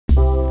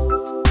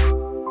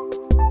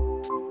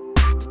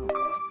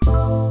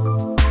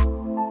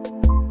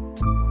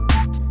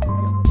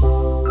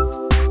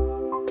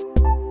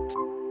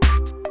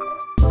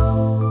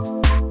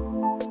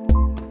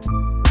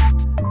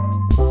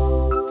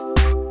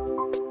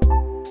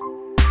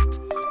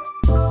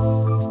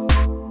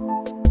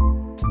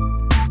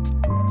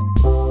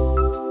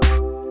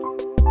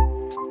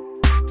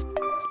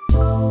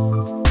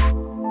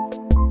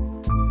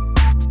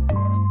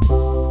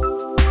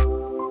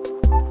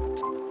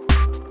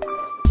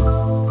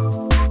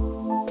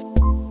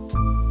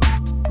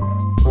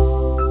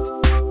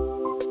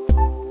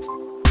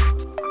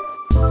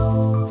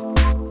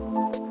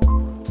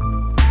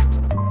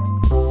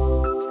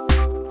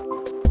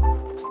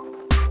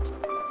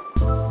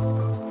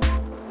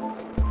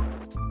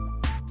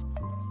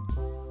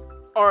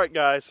Alright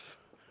guys,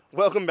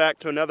 welcome back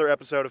to another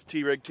episode of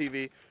T-Rig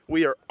TV.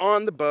 We are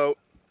on the boat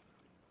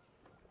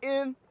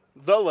in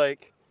the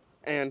lake,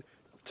 and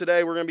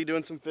today we're going to be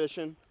doing some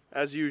fishing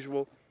as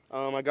usual.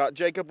 I got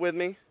Jacob with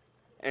me,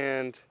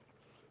 and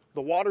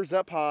the water's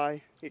up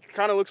high. It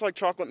kind of looks like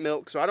chocolate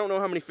milk, so I don't know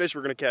how many fish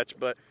we're going to catch,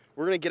 but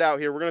we're going to get out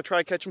here. We're going to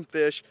try to catch some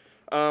fish.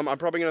 I'm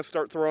probably going to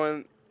start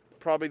throwing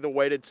the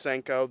weighted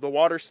Senko. The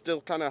water's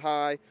still kind of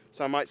high,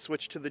 so I might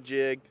switch to the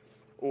jig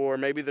or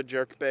maybe the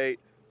jerkbait.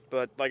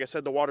 But like I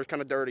said, the water's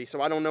kind of dirty,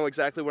 so I don't know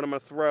exactly what I'm going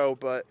to throw,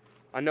 but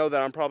I know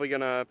that I'm probably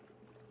going to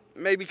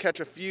maybe catch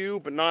a few,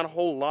 but not a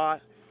whole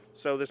lot.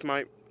 So this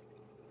might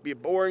be a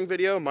boring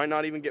video, might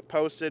not even get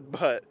posted,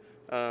 but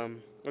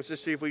let's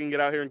just see if we can get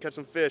out here and catch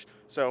some fish.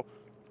 So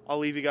I'll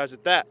leave you guys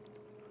at that.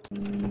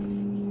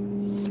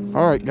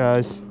 Alright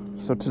guys,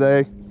 so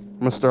today I'm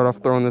going to start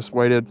off throwing this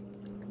weighted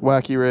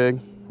wacky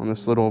rig on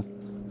this little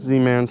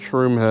Z-Man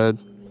shroom head.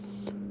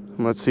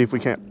 And let's see if we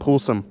can't pull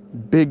some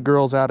big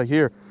girls out of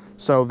here.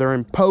 So they're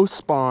in post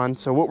spawn.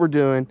 So what we're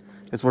doing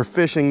is we're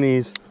fishing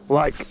these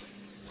like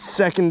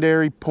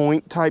secondary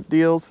point type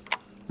deals.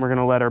 We're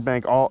gonna let our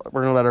bait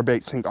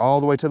sink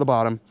all the way to the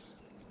bottom,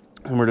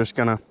 and we're just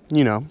gonna,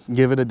 you know,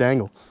 give it a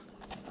dangle.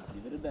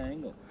 Give it a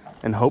dangle.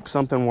 And hope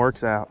something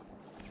works out.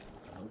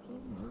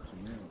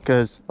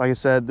 Because like I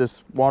said,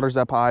 this water's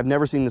up high. I've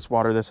never seen this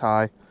water this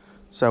high.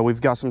 So we've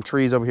got some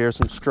trees over here,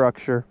 some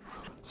structure.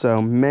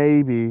 So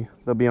maybe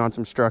they'll be on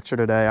some structure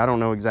today. I don't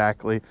know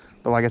exactly.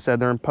 But like I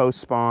said, they're in post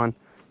spawn.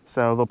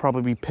 So they'll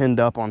probably be pinned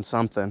up on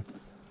something.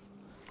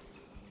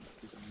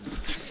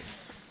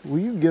 Will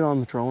you get on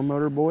the trolling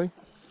motor, boy?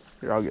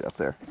 Here, I'll get up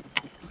there.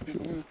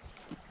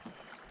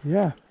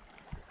 Yeah.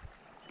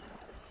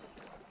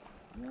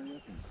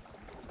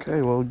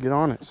 Okay, well, get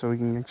on it so we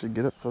can actually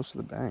get up close to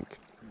the bank.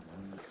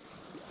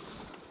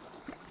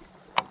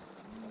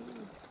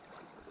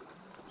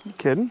 You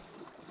kidding?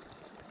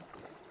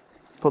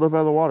 Pull up out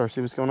of the water,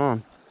 see what's going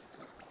on.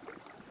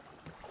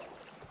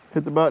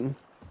 Hit the button.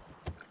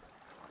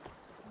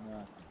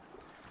 No.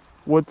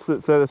 What's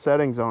it say the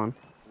settings on?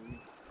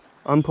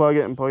 Unplug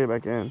it and plug it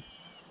back in.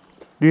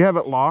 Do you have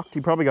it locked?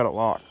 You probably got it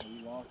locked.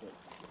 Relock it.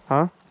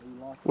 Huh?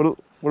 Relock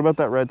it. What about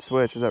that red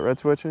switch? Is that red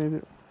switch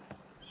anything?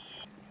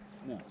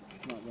 No,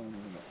 it's not going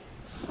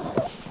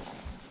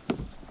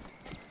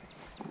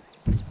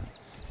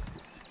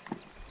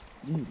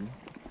anywhere.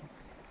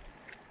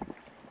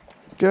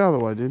 Get out of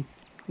the way, dude.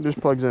 It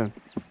just plugs in.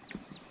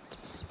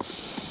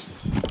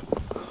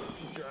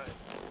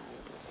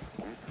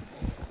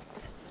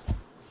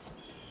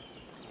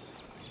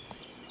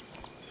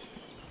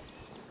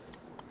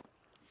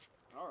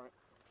 Alright.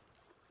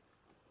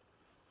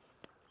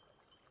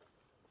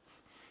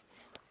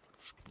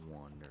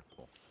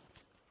 Wonderful.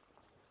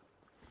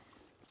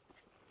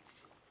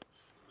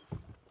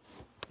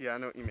 Yeah, I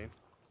know what you mean.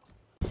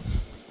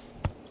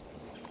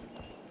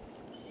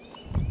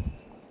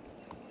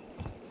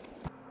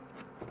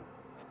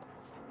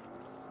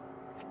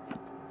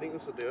 I think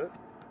this will do it.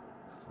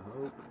 I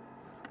hope.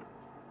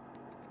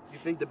 You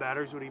think the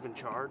batteries would even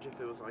charge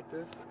if it was like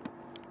this?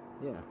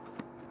 Yeah.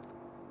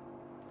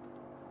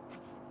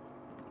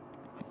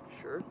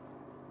 Sure. You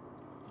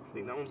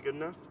think that one's good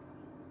enough?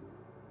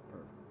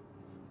 Perfect.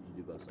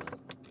 You do both sides.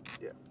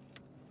 Yeah.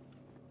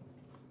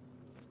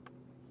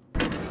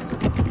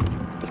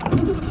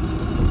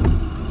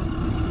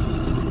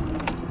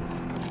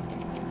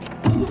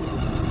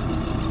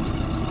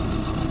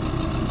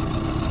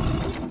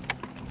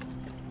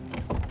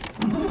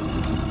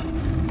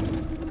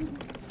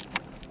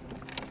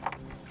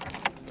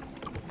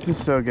 This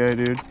is so gay,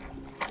 dude.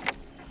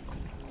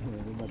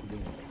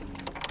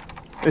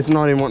 It's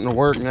not even wanting to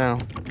work now.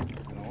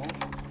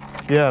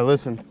 Yeah,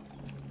 listen.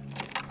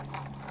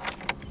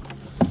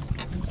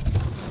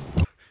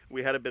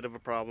 We had a bit of a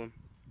problem.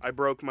 I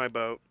broke my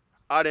boat.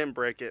 I didn't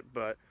break it,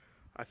 but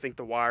I think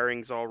the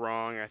wiring's all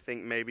wrong. I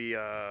think maybe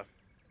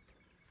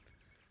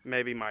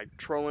my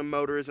trolling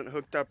motor isn't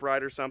hooked up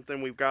right or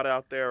something. We've got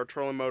out there, our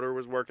trolling motor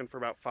was working for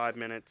about 5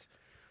 minutes.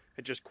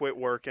 It just quit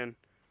working.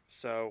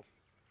 So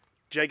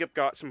Jacob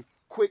got some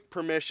quick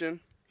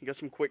permission. He got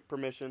some quick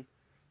permission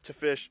to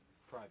fish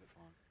Private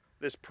pond.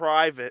 this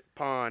private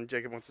pond,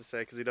 Jacob wants to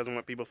say, because he doesn't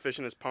want people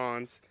fishing his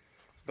ponds.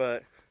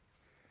 But,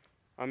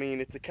 I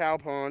mean, it's a cow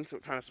pond, so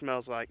it kind of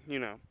smells like, you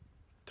know,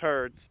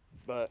 turds.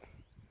 But,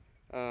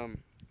 yeah,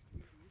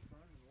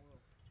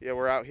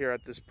 we're out here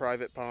at this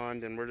private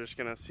pond, and we're just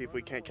going to see if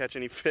we can't catch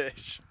any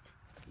fish.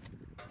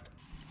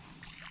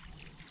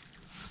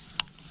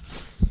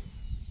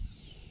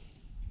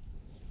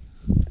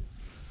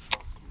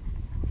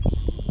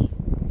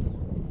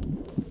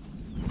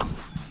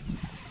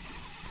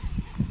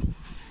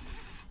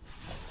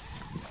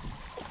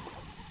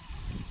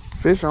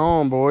 Fish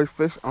on, boys,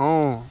 fish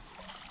on.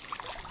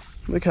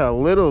 Look how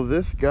little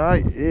this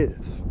guy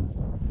is.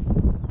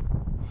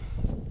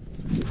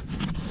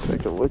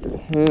 Take a look at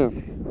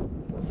him.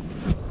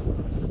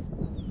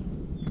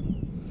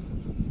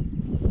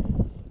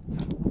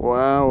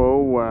 Wow,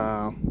 oh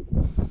wow.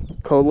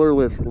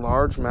 Colorless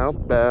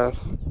largemouth bass.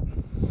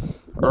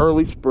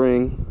 Early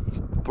spring.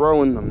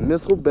 throwing the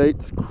Missile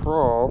Baits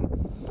crawl.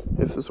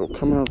 If this will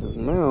come out of his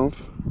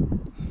mouth.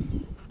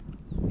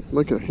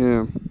 Look at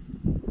him.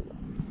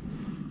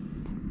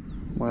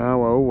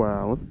 Wow, oh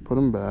wow. Let's put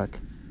him back.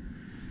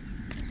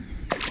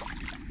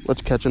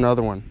 Let's catch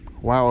another one.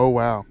 Wow, oh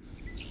wow.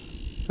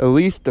 At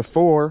least a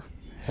 4.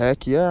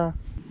 Heck yeah.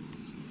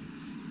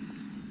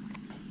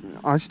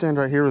 I stand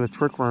right here with a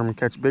trick worm and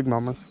catch big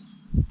mamas.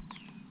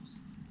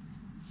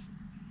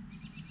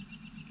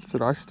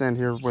 Said I stand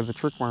here with a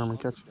trick worm and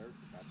catch.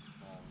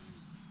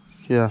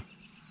 Yeah.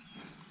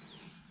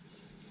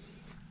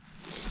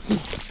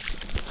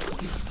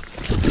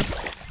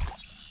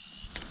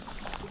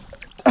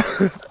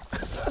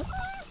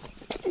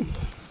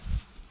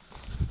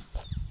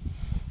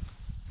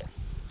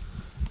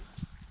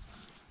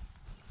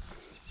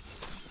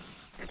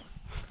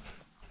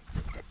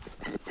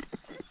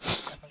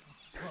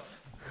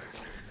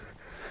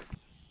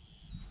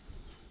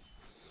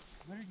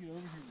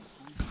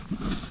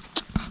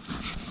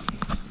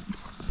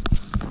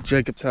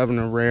 Jacob's having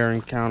a rare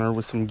encounter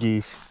with some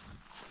geese.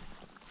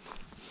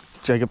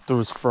 Jacob threw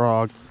his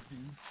frog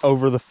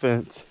over the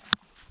fence.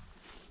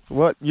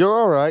 What? You're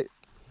all right.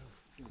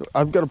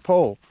 I've got a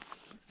pole.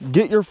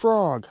 Get your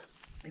frog.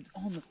 It's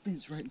on the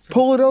fence right in front.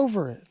 Pull it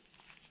over it.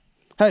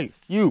 Hey,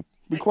 you,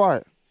 be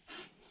quiet.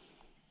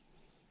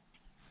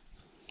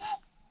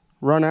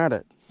 Run at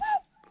it.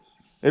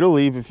 It'll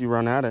leave if you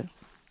run at it.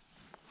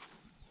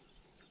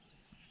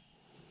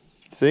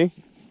 See?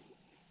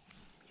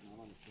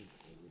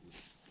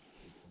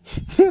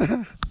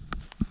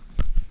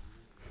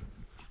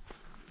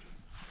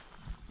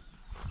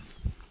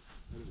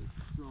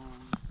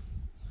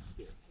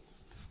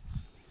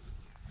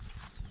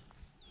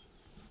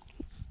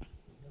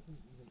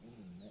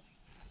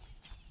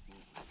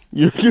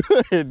 You're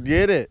good.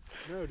 Get it.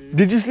 No, dude.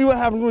 Did you see what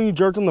happened when you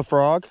jerked on the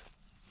frog?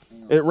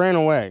 It ran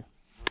away.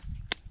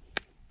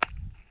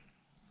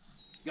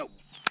 Go.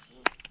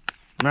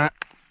 Matt,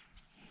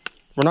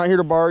 we're not here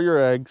to borrow your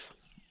eggs.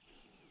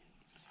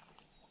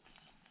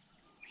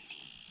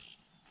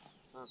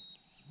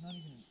 Not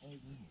even an egg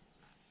in it.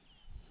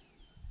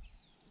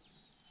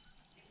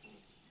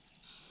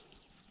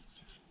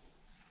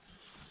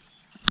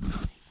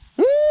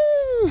 Woo!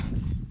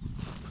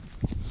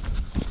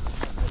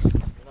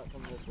 They're not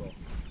coming this way.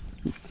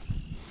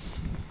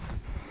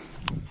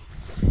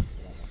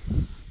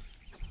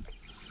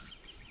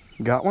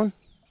 Got one?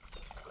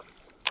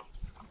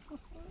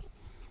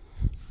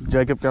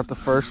 Jacob got the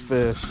first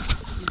fish.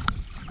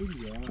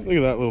 Look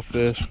at that little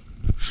fish.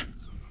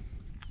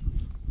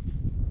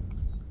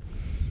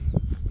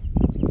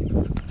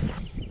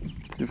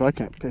 See if I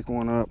can't pick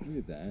one up. Look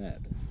at that.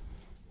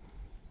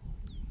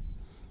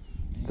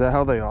 Is that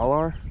how they all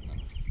are?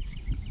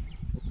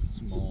 That's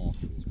small.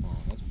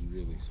 That's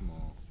really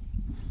small.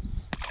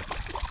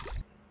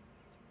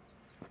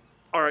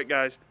 All right,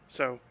 guys.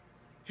 So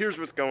here's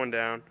what's going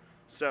down.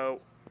 So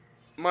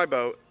my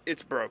boat,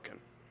 it's broken.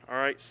 All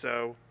right.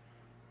 So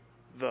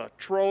the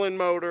trolling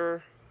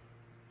motor,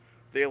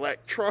 the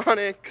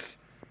electronics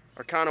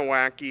are kind of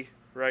wacky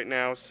right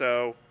now.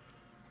 So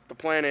the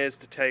plan is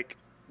to take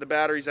the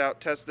batteries out,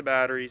 test the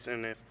batteries,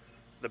 and if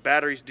the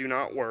batteries do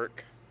not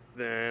work,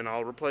 then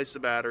I'll replace the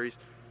batteries.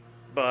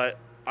 But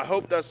I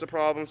hope that's the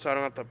problem, so I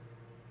don't have to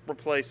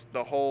replace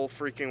the whole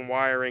freaking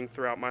wiring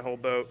throughout my whole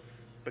boat,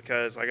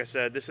 because like I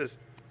said, this is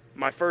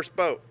my first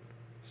boat,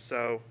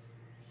 so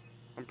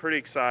I'm pretty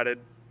excited.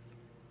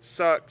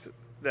 Sucks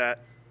that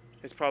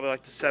it's probably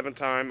like the 7th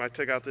time I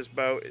took out this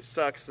boat. It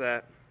sucks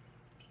that,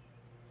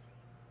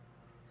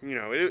 you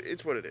know,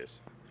 it's what it is.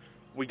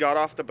 We got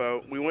off the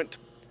boat, we went to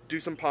do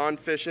some pond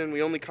fishing.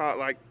 We only caught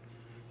like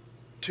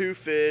 2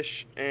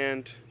 fish,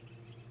 and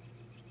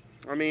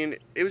I mean,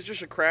 it was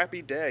just a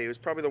crappy day. It was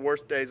probably the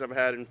worst days I've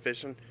had in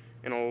fishing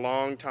in a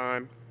long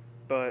time,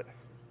 but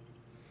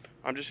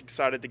I'm just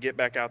excited to get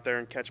back out there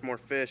and catch more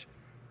fish.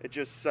 It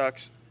just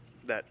sucks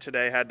that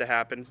today had to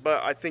happen,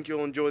 but I think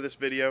you'll enjoy this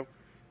video.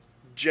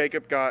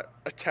 Jacob got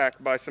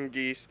attacked by some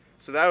geese,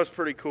 so that was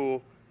pretty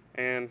cool,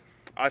 and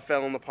I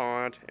fell in the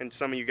pond, and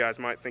some of you guys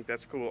might think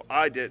that's cool.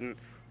 I didn't.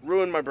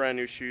 Ruined my brand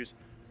new shoes,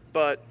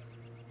 but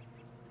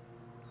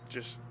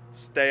just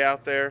stay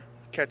out there,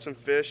 catch some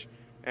fish,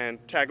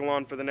 and tag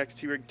along for the next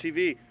T-Rig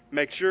TV.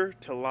 Make sure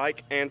to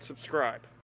like and subscribe.